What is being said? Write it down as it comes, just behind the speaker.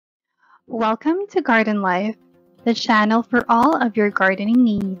Welcome to Garden Life, the channel for all of your gardening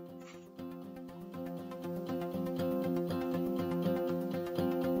needs.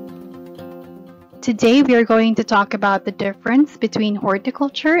 Today we are going to talk about the difference between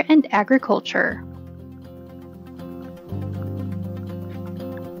horticulture and agriculture.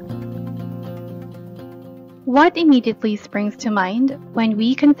 What immediately springs to mind when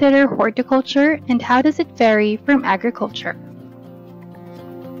we consider horticulture, and how does it vary from agriculture?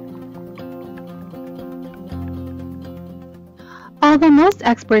 Although most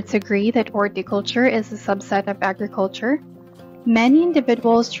experts agree that horticulture is a subset of agriculture, many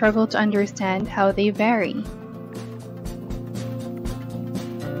individuals struggle to understand how they vary.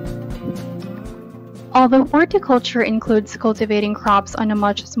 Although horticulture includes cultivating crops on a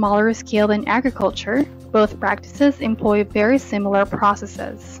much smaller scale than agriculture, both practices employ very similar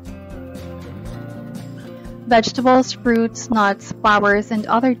processes. Vegetables, fruits, nuts, flowers, and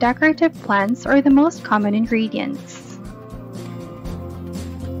other decorative plants are the most common ingredients.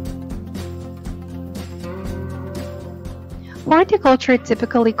 Horticulture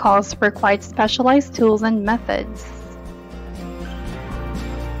typically calls for quite specialized tools and methods.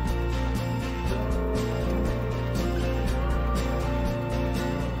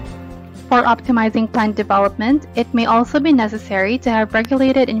 For optimizing plant development, it may also be necessary to have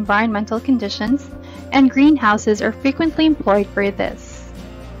regulated environmental conditions, and greenhouses are frequently employed for this.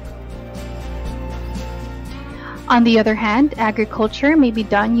 On the other hand, agriculture may be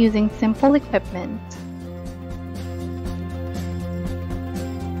done using simple equipment.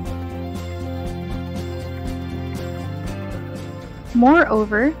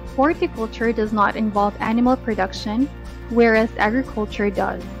 Moreover, horticulture does not involve animal production, whereas agriculture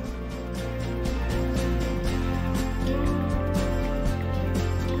does.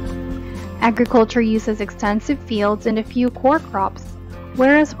 Agriculture uses extensive fields and a few core crops,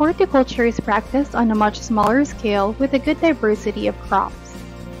 whereas horticulture is practiced on a much smaller scale with a good diversity of crops.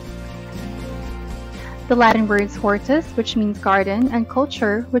 The Latin words hortus, which means garden, and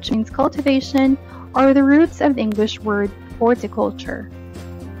culture, which means cultivation, are the roots of the English word horticulture.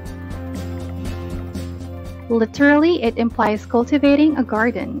 Literally, it implies cultivating a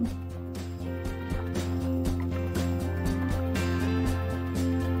garden.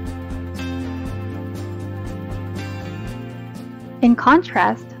 In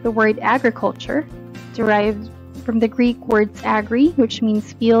contrast, the word agriculture, derived from the Greek words agri, which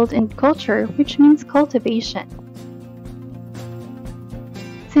means field, and culture, which means cultivation.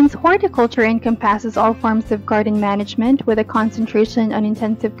 Since horticulture encompasses all forms of garden management with a concentration on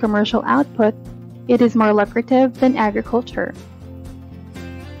intensive commercial output, it is more lucrative than agriculture.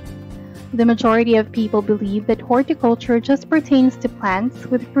 The majority of people believe that horticulture just pertains to plants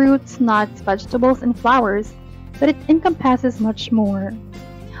with fruits, nuts, vegetables, and flowers, but it encompasses much more.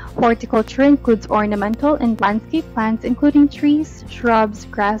 Horticulture includes ornamental and landscape plants including trees, shrubs,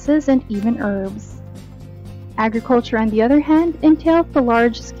 grasses, and even herbs. Agriculture, on the other hand, entails the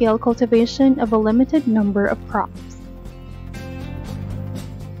large-scale cultivation of a limited number of crops.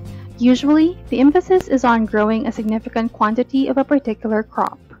 Usually, the emphasis is on growing a significant quantity of a particular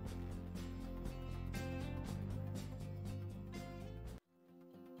crop.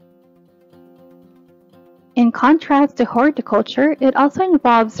 In contrast to horticulture, it also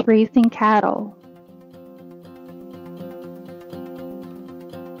involves raising cattle.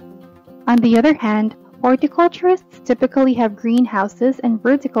 On the other hand, horticulturists typically have greenhouses and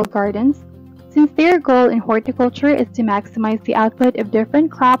vertical gardens, since their goal in horticulture is to maximize the output of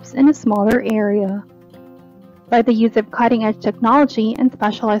different crops in a smaller area. By the use of cutting-edge technology and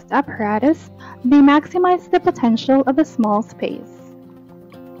specialized apparatus, they maximize the potential of a small space.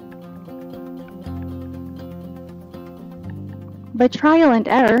 By trial and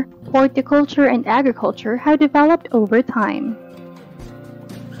error, horticulture and agriculture have developed over time.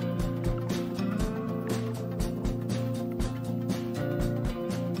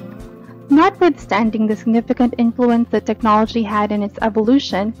 Notwithstanding the significant influence that technology had in its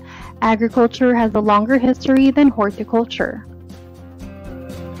evolution, agriculture has a longer history than horticulture.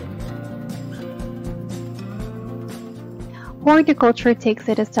 Horticulture takes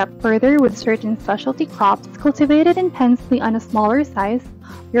it a step further with certain specialty crops cultivated intensely on a smaller size,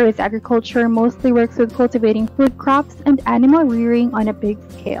 whereas agriculture mostly works with cultivating food crops and animal rearing on a big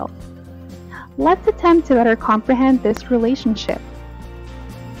scale. Let's attempt to better comprehend this relationship.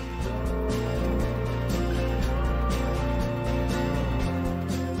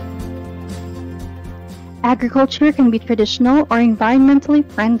 Agriculture can be traditional or environmentally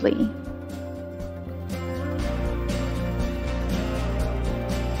friendly.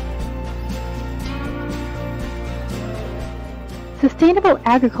 Sustainable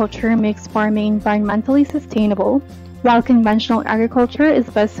agriculture makes farming environmentally sustainable, while conventional agriculture is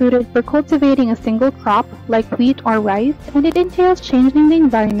best suited for cultivating a single crop like wheat or rice, and it entails changing the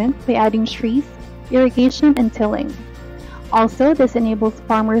environment by adding trees, irrigation, and tilling. Also, this enables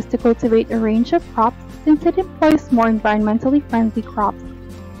farmers to cultivate a range of crops since it employs more environmentally friendly crops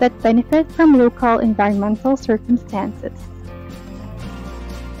that benefit from local environmental circumstances.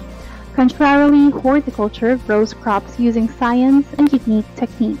 Contrarily, horticulture grows crops using science and unique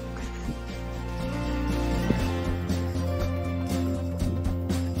techniques.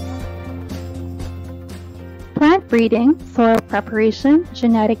 Plant breeding, soil preparation,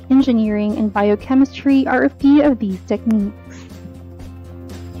 genetic engineering, and biochemistry are a few of these techniques.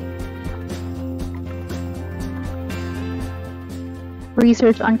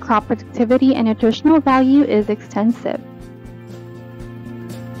 Research on crop productivity and nutritional value is extensive.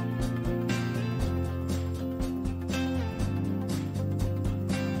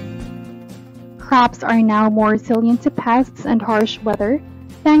 Crops are now more resilient to pests and harsh weather,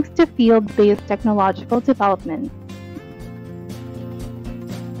 thanks to field-based technological development.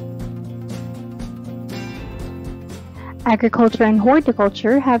 Agriculture and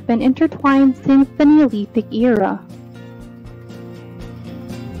horticulture have been intertwined since the Neolithic era.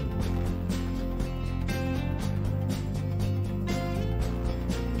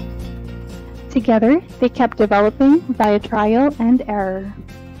 Together, they kept developing via trial and error.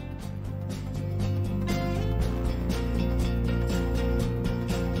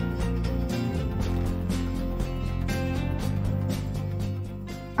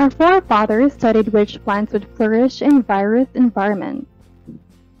 Our forefathers studied which plants would flourish in various environments.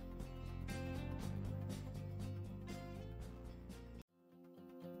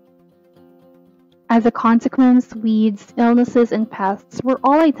 As a consequence, weeds, illnesses, and pests were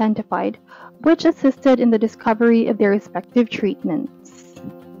all identified, which assisted in the discovery of their respective treatments.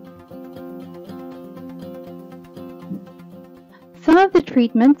 Some of the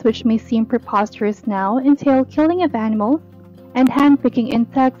treatments, which may seem preposterous now, entail killing of animals and hand-picking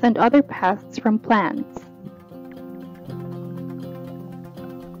insects and other pests from plants.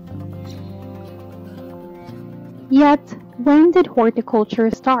 Yet, when did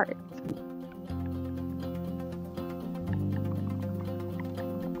horticulture start?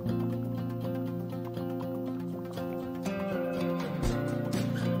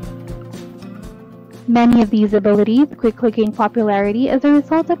 Many of these abilities quickly gained popularity as a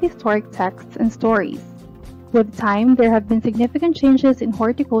result of historic texts and stories. With time, there have been significant changes in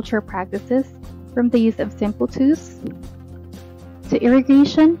horticulture practices, from the use of simple tools to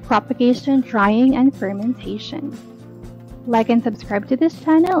irrigation, propagation, drying, and fermentation. Like and subscribe to this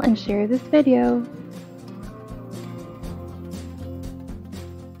channel and share this video.